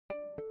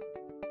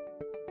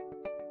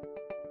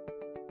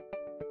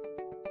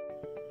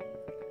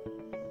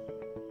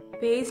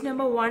Page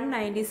number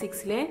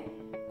 196-ലെ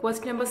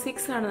question number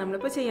 6 ആണ്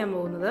നമ്മളിപ്പോൾ ചെയ്യാൻ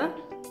പോകുന്നത്.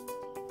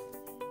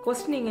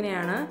 ക്വസ്റ്റ്യൻ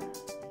ഇങ്ങനെയാണ്: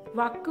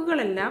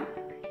 വക്കുകളെല്ലാം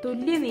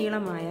തുല്യ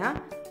നീളമായ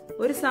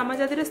ഒരു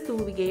സമചതുര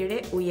സ്തൂപികയുടെ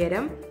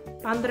ഉയരം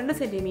 12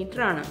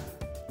 സെന്റിമീറ്റർ ആണ്.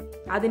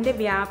 അതിൻ്റെ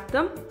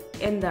വ്യാപ്തം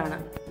എന്താണ്?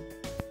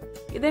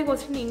 ഇതേ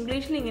ക്വസ്റ്റ്യൻ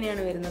ഇംഗ്ലീഷിൽ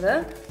ഇങ്ങനെയാണ് വരുന്നത്: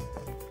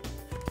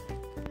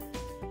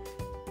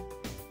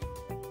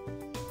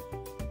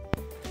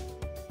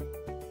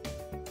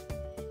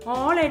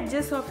 all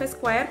edges of a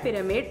square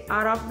pyramid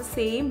are of the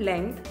same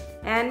length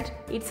and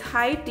its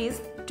height is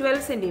 12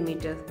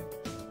 centimeters.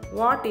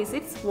 What is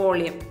its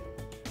volume?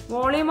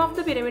 Volume of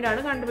the pyramid ആണ്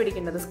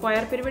കണ്ടുപിടിക്കേണ്ടത്.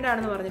 സ്ക്വയർ പിരമിഡ്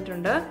ആണെന്ന്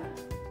പറഞ്ഞിട്ടുണ്ട്.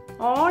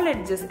 all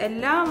edges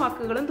എല്ലാ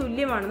വക്കുകളും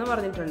തുല്യമാണെന്ന്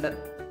പറഞ്ഞിട്ടുണ്ട്.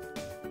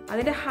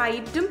 അതിൻ്റെ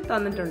ഹൈറ്റും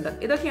തന്നിട്ടുണ്ട്.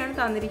 ഇതൊക്കെയാണ്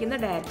തന്നിരിക്കുന്ന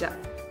ഡാറ്റ.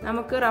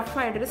 നമുക്ക്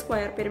റഫായിട്ടൊരു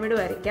സ്ക്വയർ പിരമിഡ്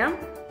വരയ്ക്കാം.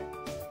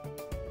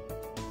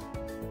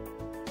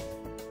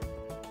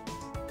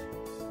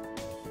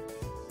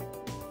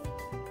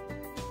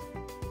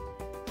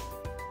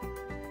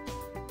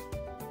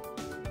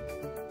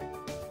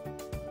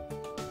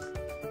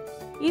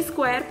 ഈ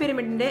സ്ക്വയർ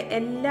പിരമിഡിന്റെ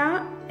എല്ലാ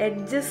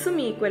എഡ്ജസും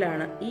ഈക്വൽ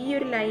ആണ്. ഈ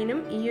ഒരു ലൈനും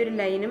ഈ ഒരു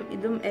ലൈനും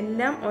ഇതും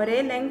എല്ലാം ഒരേ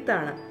ലെങ്ത്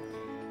ആണ്.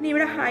 ഇനി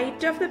ഇവിടെ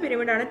ഹൈറ്റ് ഓഫ് ദ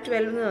പിരമിഡ് ആണ്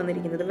 12 എന്ന്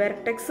തന്നിരിക്കുന്നത്.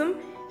 വെർട്ടെക്സും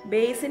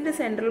ബേസിന്റെ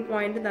സെൻട്രൽ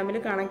പോയിന്റ് തമ്മിൽ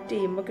കണക്ട്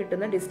ചെയ്യുമ്പോൾ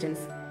കിട്ടുന്ന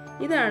ഡിസ്റ്റൻസ്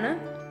ഇതാണ്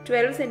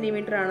 12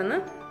 സെന്റിമീറ്റർ ആണെന്ന്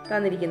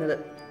തന്നിരിക്കുന്നത്.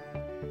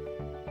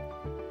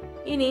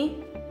 ഇനി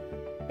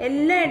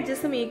എല്ലാ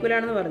എഡ്ജസും ഈക്വൽ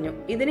ആണെന്ന് പറഞ്ഞു.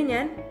 ഇതിന്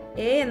ഞാൻ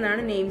എ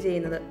എന്നാണ് നെയിം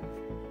ചെയ്യുന്നത്.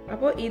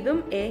 അപ്പോൾ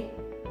ഇതും എ,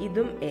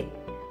 ഇതും എ,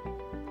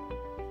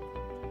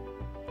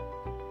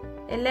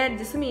 എല്ലാ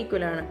എഡ്ജസും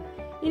ഈക്വൽ ആണ്.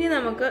 ഇനി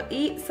നമുക്ക് ഈ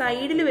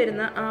സൈഡിൽ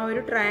വരുന്ന ആ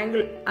ഒരു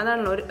ട്രയാങ്കിൾ,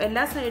 അതാണല്ലോ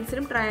എല്ലാ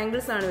സൈഡ്സിലും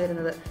ട്രയാങ്കിൾസ് ആണ്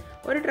വരുന്നത്.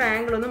 ഒരു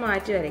ട്രയാങ്കിൾ ഒന്ന്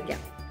മാറ്റി വരയ്ക്കാം.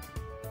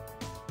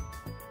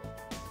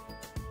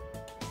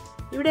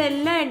 ഇവിടെ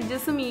എല്ലാ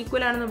എഡ്ജസും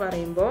ഈക്വൽ ആണെന്ന്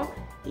പറയുമ്പോൾ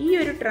ഈ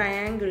ഒരു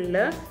ട്രയാങ്കിളിൽ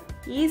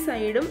ഈ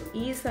സൈഡും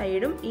ഈ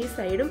സൈഡും ഈ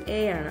സൈഡും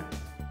എ ആണ്.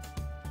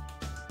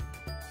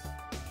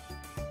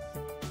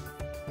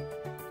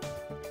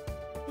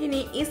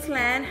 ഇനി ഈ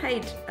സ്ലാൻ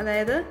ഹൈറ്റ്,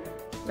 അതായത്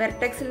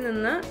വെർട്ടെക്സിൽ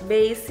നിന്ന്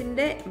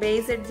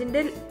ബേസ്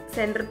എഡ്ജിന്റെ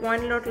സെൻട്രൽ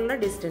പോയിന്റിലോട്ടുള്ള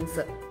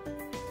ഡിസ്റ്റൻസ്,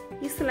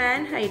 ഈ സ്ലാൻ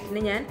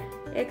ഹൈറ്റിന് ഞാൻ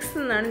എക്സ്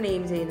എന്നാണ്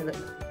നെയിം ചെയ്യുന്നത്.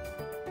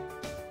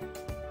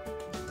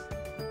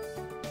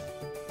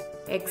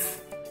 എക്സ്.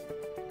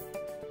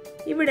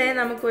 ഇവിടെ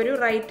നമുക്കൊരു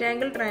റൈറ്റ്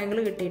ആംഗിൾ ട്രയാങ്കിൾ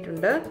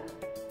കിട്ടിയിട്ടുണ്ട്.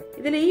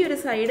 ഇതിൽ ഈ ഒരു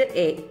സൈഡ്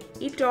എ,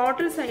 ഈ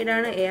ടോട്ടൽ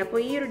സൈഡാണ് എ. അപ്പോൾ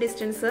ഈ ഒരു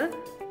ഡിസ്റ്റൻസ്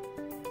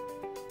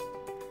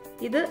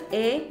ഇത്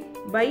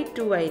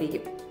a/2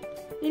 ആയിരിക്കും.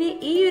 ഇനി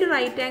ഈ ഒരു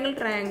റൈറ്റ് ആംഗിൾ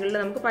ട്രയാങ്കിളിൽ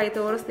നമുക്ക്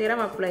പൈത്തഗോറസ് തിയറം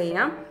അപ്ലൈ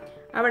ചെയ്യാം.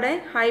 അവിടെ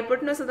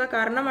ഹൈപ്പോട്ടനസ് അഥവാ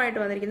കർണമായിട്ട്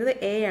വന്നിരിക്കുന്നത്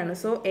എ ആണ്.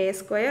 So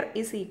a²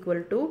 is equal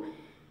to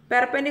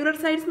perpendicular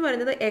sides എന്ന്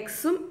പറയുന്നത്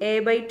എക്സും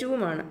a/2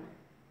 ആണ്.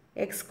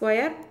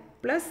 x²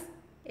 plus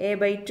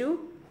a/2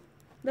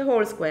 the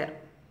whole square.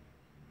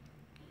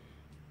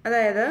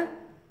 അതായത്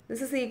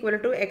this is equal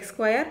to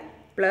x²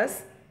 plus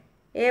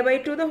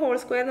a/2 the whole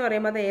square എന്ന്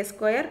പറയുമ്പോൾ അത്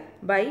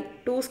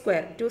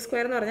a²/2².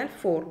 2² എന്ന് പറഞ്ഞാൽ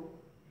 4.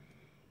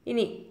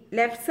 ഇനി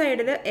ലെഫ്റ്റ്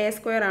സൈഡിൽ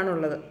a²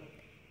 ആണുള്ളത്.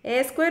 a²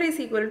 is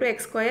equal to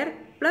x²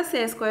 plus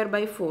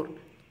a²/4.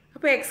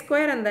 അപ്പോൾ x²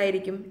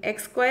 എന്തായിരിക്കും?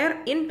 x²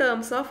 in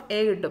terms of a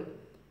കിട്ടും.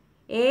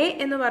 a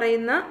എന്ന്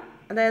പറയുന്ന,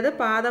 അതായത്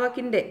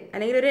പാദവക്കിൻ്റെ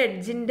അല്ലെങ്കിൽ ഒരു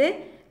എഡ്ജിൻ്റെ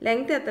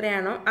ലെങ്ത്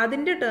എത്രയാണോ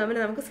അതിൻ്റെ ടേമിൽ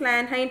നമുക്ക്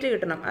സ്ലാൻ ഹൈറ്റ്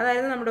കിട്ടണം.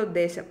 അതായിരുന്നു നമ്മുടെ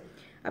ഉദ്ദേശം.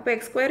 അപ്പോൾ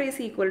x² ഈസ്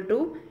ഈക്വൽ ടു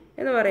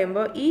എന്ന്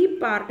പറയുമ്പോൾ ഈ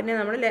പാർട്ടിനെ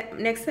നമ്മൾ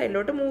നെക്സ്റ്റ്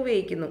സൈഡിലോട്ട് മൂവ്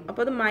ചെയ്യിക്കുന്നു.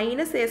 അപ്പോൾ അത്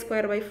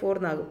 -a²/4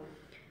 എന്നാകും.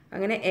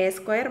 അങ്ങനെ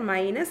a²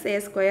 മൈനസ്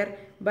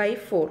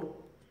a²/4.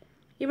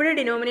 ഇവിടെ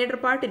ഡിനോമിനേറ്റർ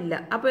പാർട്ട് ഇല്ല.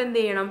 അപ്പോൾ എന്ത്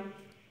ചെയ്യണം?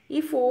 ഈ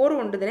 4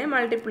 കൊണ്ട് ഇതിനെ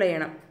മൾട്ടിപ്ലൈ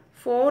ചെയ്യണം.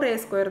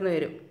 4a² എന്ന്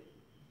വരും.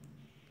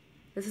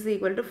 This is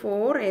equal to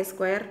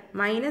 4a²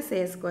 minus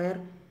a²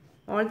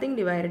 all thing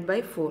divided by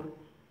 4.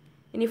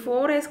 ഇനി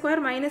 4a²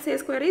 minus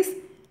a² is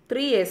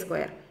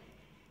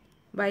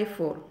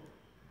 3a²/4.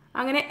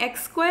 അങ്ങനെ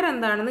x²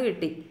 എന്താണെന്ന്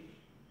കിട്ടി.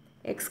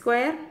 x²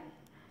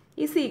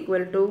 is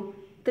equal to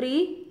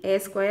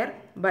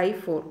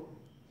 3a²/4.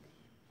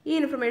 ഈ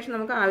ഇൻഫർമേഷൻ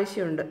നമുക്ക്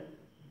ആവശ്യമുണ്ട്.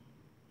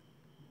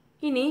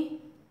 ഇനി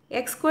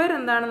x²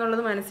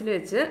 എന്താണെന്നുള്ളത് മനസ്സിൽ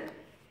വെച്ച്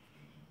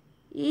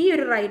ഈ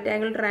ഒരു റൈറ്റ്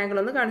ആംഗിൾ ട്രയാങ്കിൾ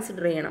ഒന്ന്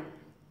കൺസിഡർ ചെയ്യണം.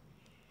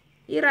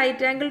 ഈ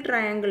റൈറ്റ് ആംഗിൾ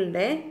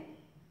ട്രയാങ്കിളിൻ്റെ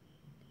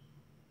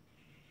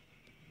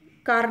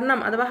കർണം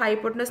അഥവാ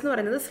ഹൈപ്പോട്ടനസ് എന്ന്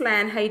പറയുന്നത്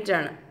സ്ലാൻ ഹൈറ്റ്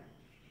ആണ്.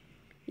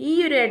 ഈ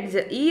ഒരു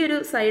എഡ്ജ്, ഈ ഒരു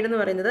സൈഡ് എന്ന്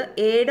പറയുന്നത്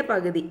എയുടെ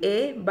പകുതി,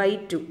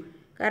 a/2.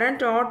 കാരണം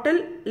total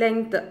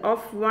length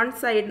of one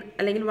side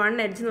അല്ലെങ്കിൽ വൺ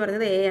എഡ്ജ് എന്ന്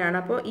പറയുന്നത് a ആണ്.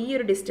 അപ്പോൾ ഈ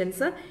ഒരു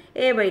ഡിസ്റ്റൻസ്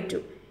a/2.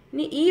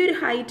 ഇനി ഈ ഒരു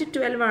ഹൈറ്റ്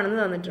 12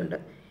 ആണെന്ന് തന്നിട്ടുണ്ട്.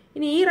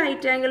 ഇനി ഈ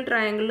റൈറ്റ് ആംഗിൾ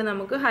ട്രയാങ്കിളിൽ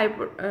നമുക്ക്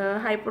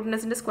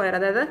ഹൈപ്പോട്ടനസിൻ്റെ സ്ക്വയർ,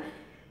 അതായത്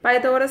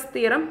പൈത്തഗോറസ്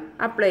തിയറം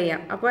അപ്ലൈ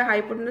ചെയ്യാം. അപ്പോൾ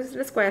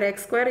ഹൈപ്പോട്ടനസിൻ്റെ square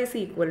x² is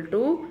equal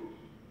to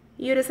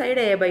ഈ ഒരു side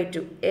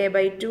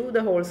a/2 the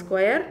whole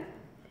square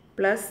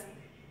plus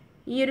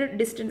ഈ ഒരു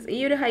ഡിസ്റ്റൻസ്, ഈ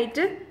ഒരു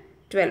ഹൈറ്റ്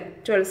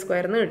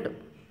 12² എന്ന് കിട്ടും.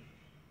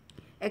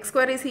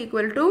 x² is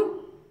equal to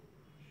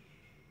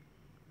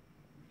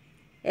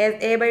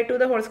a/2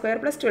 the whole square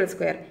plus 12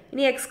 square.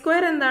 ഇനി x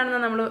square എന്താണെന്ന്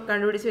നമ്മൾ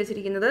കണ്ടുപിടിച്ച്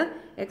വെച്ചിരിക്കുന്നത്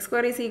x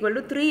square is equal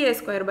to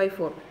 3a² by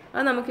 4.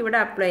 അത് നമുക്കിവിടെ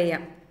അപ്ലൈ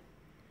ചെയ്യാം.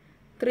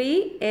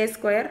 3a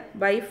square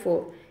by 4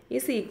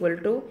 is equal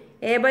to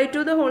a by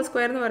 2 the whole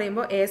square എന്ന്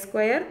പറയുമ്പോൾ a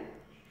square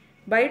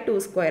by 2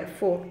 square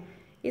 4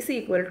 is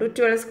equal to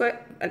 12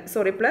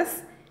 square plus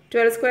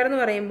 12 square എന്ന്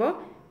പറയുമ്പോൾ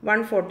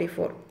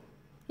 144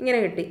 ഇങ്ങനെ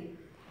കിട്ടി.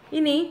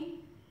 ഇനി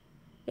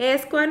a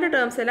സ്ക്വയറിൻ്റെ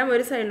ടേംസ് എല്ലാം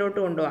ഒരു സൈഡിലോട്ട്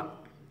കൊണ്ടുപോകാം.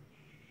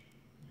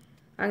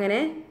 അങ്ങനെ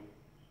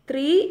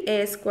 3a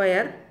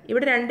സ്ക്വയർ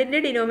ഇവിടെ രണ്ടിൻ്റെ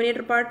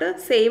ഡിനോമിനേറ്റർ പാർട്ട്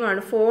സെയിം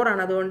ആണ് 4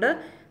 ആണ്. അതുകൊണ്ട്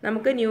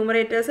നമുക്ക്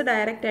ന്യൂമറേറ്റേഴ്സ്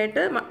ഡയറക്റ്റ്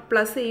ആയിട്ട്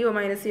പ്ലസ് ചെയ്യുകയോ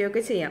മൈനസ് ചെയ്യുകയോ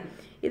ഒക്കെ ചെയ്യാം.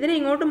 ഇതിനെ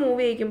ഇങ്ങോട്ട് മൂവ്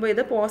ചെയ്യിക്കുമ്പോൾ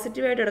ഇത്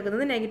പോസിറ്റീവായിട്ട്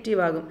എടുക്കുന്നത്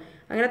നെഗറ്റീവ് ആകും.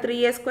 അങ്ങനെ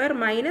 3a square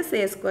minus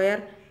a square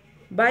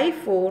by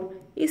 4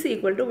 is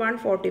equal to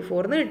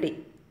 144 എന്ന് കിട്ടി.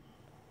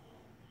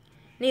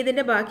 ഇനി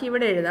ഇതിൻ്റെ ബാക്കി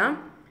ഇവിടെ എഴുതാം.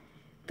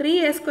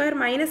 3a square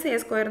minus a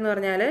square എന്ന്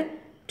പറഞ്ഞാൽ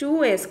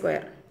 2a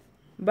square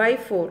by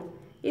 4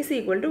 is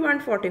equal to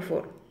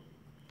 144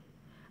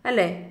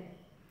 അല്ലേ.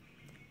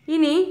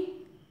 ഇനി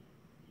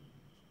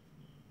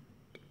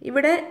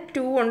ഇവിടെ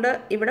 2 ഉണ്ട്,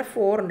 ഇവിടെ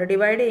 4 ഉണ്ട്.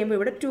 ഡിവൈഡ് ചെയ്യുമ്പോൾ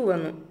ഇവിടെ 2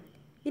 വന്നു.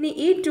 ഇനി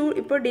ഈ 2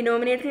 ഇപ്പോൾ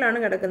ഡിനോമിനേറ്ററിലാണ്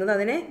കിടക്കുന്നത്.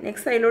 അതിനെ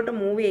നെക്സ്റ്റ് സൈഡിലോട്ട്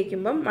മൂവ്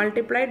ചെയ്യിക്കുമ്പം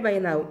മൾട്ടിപ്ലൈഡ് ബൈ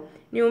എന്നാവും,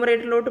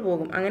 ന്യൂമറേറ്ററിലോട്ട്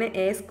പോകും. അങ്ങനെ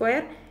a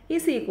square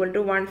is equal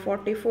to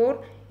 144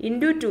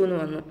 into 2 എന്ന്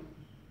വന്നു.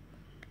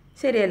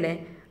 ശരിയല്ലേ.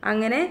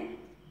 അങ്ങനെ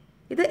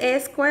ഇത് a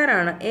സ്ക്വയർ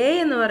ആണ്. a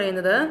എന്ന്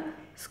പറയുന്നത്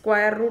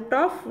സ്ക്വയർ റൂട്ട്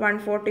ഓഫ്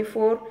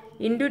 144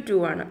 ഇൻറ്റു 2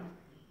 ആണ്.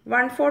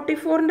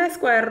 144ൻ്റെ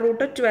സ്ക്വയർ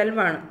റൂട്ട് 12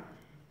 ആണ്.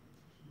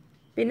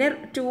 പിന്നെ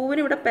 2വിന്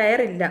ഇവിടെ പെയർ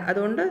ഇല്ല,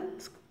 അതുകൊണ്ട്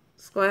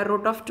സ്ക്വയർ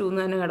റൂട്ട് ഓഫ് 2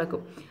 എന്ന് തന്നെ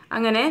കിടക്കും.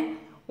 അങ്ങനെ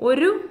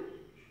ഒരു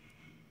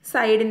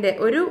സൈഡിൻ്റെ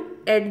ഒരു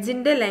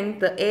എഡ്ജിൻ്റെ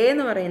ലെങ്ത്ത് a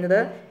എന്ന് പറയുന്നത്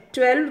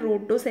 12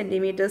 റൂട്ട് 2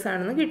 സെൻറ്റിമീറ്റേഴ്സ്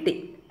ആണെന്ന് കിട്ടി.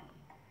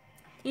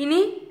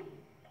 ഇനി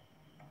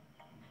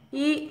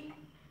ഈ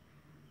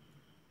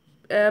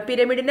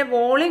പിരമിഡിൻ്റെ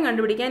വോളിയം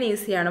കണ്ടുപിടിക്കാൻ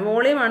ഈസിയാണ്.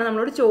 വോളിയമാണ്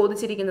നമ്മളോട്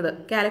ചോദിച്ചിരിക്കുന്നത്.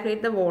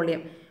 Calculate the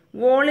volume.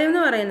 വോളിയം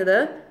എന്ന് പറയുന്നത്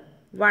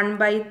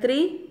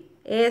 1/3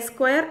 a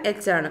സ്ക്വയർ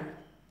h ആണ്.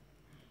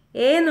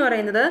 a എന്ന്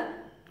പറയുന്നത്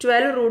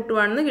 12 റൂട്ട്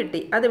 1 എന്ന്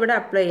കിട്ടി. അതിവിടെ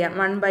അപ്ലൈ ചെയ്യാം.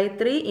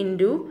 1/3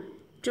 into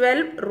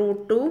 12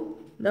 root 2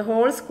 the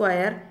whole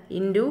square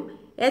into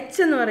h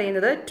എന്ന്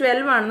പറയുന്നത്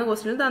 12 ആണെന്ന്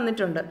ക്വസ്റ്റ്യനിൽ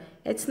തന്നിട്ടുണ്ട്.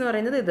 h എന്ന്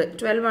പറയുന്നത് ഇത്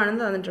 12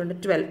 ആണെന്ന് തന്നിട്ടുണ്ട്.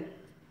 12.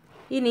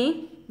 ഇനി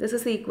this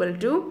is equal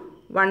to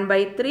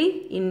 1/3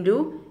 into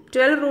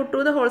 12 root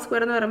 2 the whole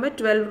square എന്ന് പറയുമ്പോൾ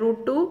 12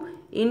 റൂട്ട് 2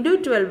 ഇൻറ്റു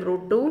 12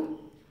 റൂട്ട് 2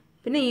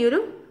 പിന്നെ ഈ ഒരു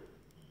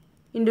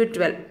ഇൻറ്റു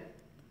 12.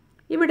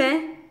 ഇവിടെ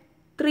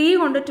 3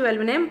 കൊണ്ട്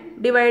 12നെ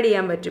ഡിവൈഡ്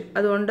ചെയ്യാൻ പറ്റും.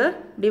 അതുകൊണ്ട്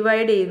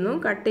ഡിവൈഡ് ചെയ്യുന്നു,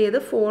 കട്ട് ചെയ്ത്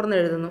 4 എന്ന്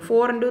എഴുതുന്നു.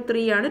 4 ഇൻറ്റു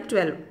 3 ആണ്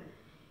 12.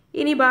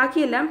 ഇനി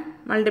ബാക്കിയെല്ലാം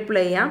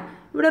മൾട്ടിപ്ലൈ ചെയ്യാം.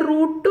 ഇവിടെ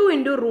റൂട്ട് 2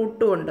 ഇൻറ്റു റൂട്ട്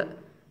 2 ഉണ്ട്.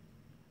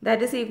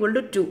 That is equal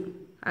to 2.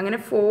 അങ്ങനെ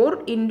 4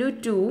 ഇൻറ്റു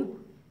 2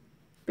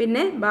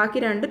 പിന്നെ ബാക്കി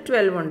 2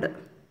 12 ഉണ്ട്.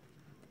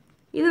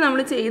 ഇത് നമ്മൾ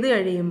ചെയ്ത്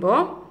കഴിയുമ്പോൾ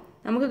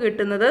നമുക്ക്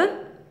കിട്ടുന്നത്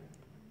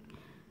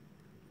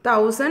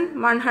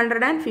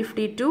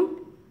 1152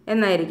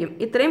 എന്നായിരിക്കും.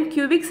 ഇത്രയും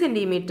ക്യൂബിക്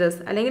സെൻറ്റിമീറ്റേഴ്സ്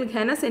അല്ലെങ്കിൽ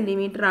ഘന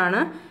സെൻറ്റിമീറ്റർ ആണ്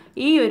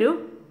ഈ ഒരു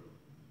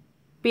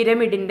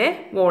പിരമിഡിൻ്റെ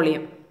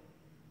വോളിയം.